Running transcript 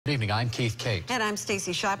Good evening, I'm Keith Cate. And I'm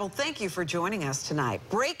Stacy Scheibel. Thank you for joining us tonight.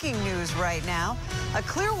 Breaking news right now. A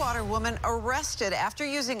Clearwater woman arrested after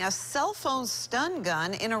using a cell phone stun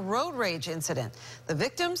gun in a road rage incident. The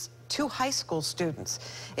victims, two high school students.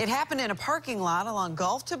 It happened in a parking lot along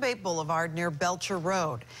Gulf to Bay Boulevard near Belcher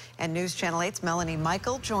Road. And News Channel 8's Melanie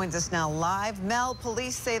Michael joins us now live. Mel,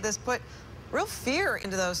 police say this put real fear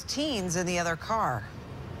into those teens in the other car.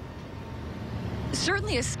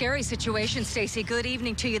 Certainly a scary situation, Stacy. Good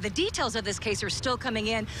evening to you. The details of this case are still coming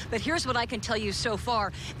in, but here's what I can tell you so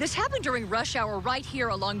far. This happened during rush hour right here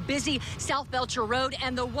along busy South Belcher Road,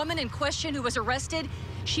 and the woman in question who was arrested,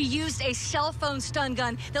 she used a cell phone stun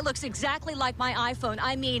gun that looks exactly like my iPhone.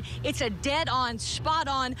 I mean, it's a dead-on,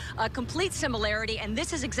 spot-on, complete similarity, and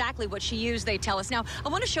this is exactly what she used, they tell us. Now, I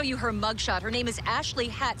want to show you her mugshot. Her name is Ashley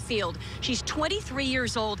Hatfield. She's 23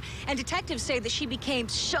 years old, and detectives say that she became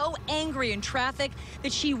so angry in traffic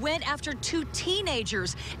that she went after two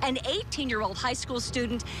teenagers, an 18-year-old high school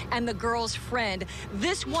student and the girl's friend.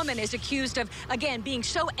 This woman is accused of, again, being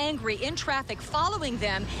so angry in traffic, following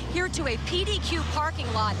them here to a PDQ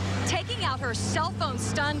parking lot, taking out her cell phone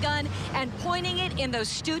stun gun and pointing it in those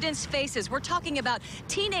students' faces. We're talking about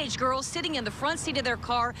teenage girls sitting in the front seat of their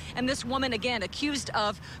car, and this woman, again, accused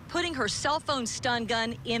of putting her cell phone stun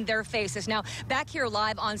gun in their faces. Now, back here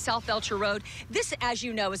live on South Belcher Road, this, as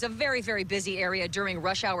you know, is a very, very busy area during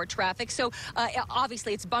rush hour traffic. So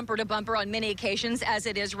obviously it's bumper to bumper on many occasions, as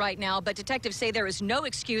it is right now. But detectives say there is no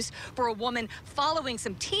excuse for a woman following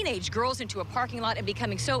some teenage girls into a parking lot and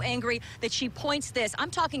becoming so angry that she points this. I'm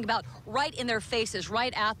talking about right in their faces,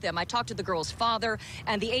 right at them. I talked to the girl's father,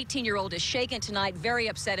 and the 18-year-old is shaken tonight, very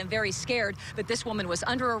upset and very scared. But this woman was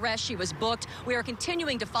under arrest. She was booked. We are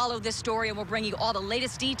continuing to follow this story, and we'll bring you all the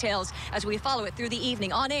latest details as we follow it through the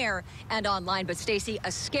evening on air and online. But Stacy,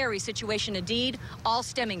 a scary situation indeed, all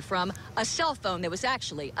stemming from a cell phone that was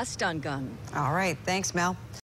actually a stun gun. All right. Thanks, Mel.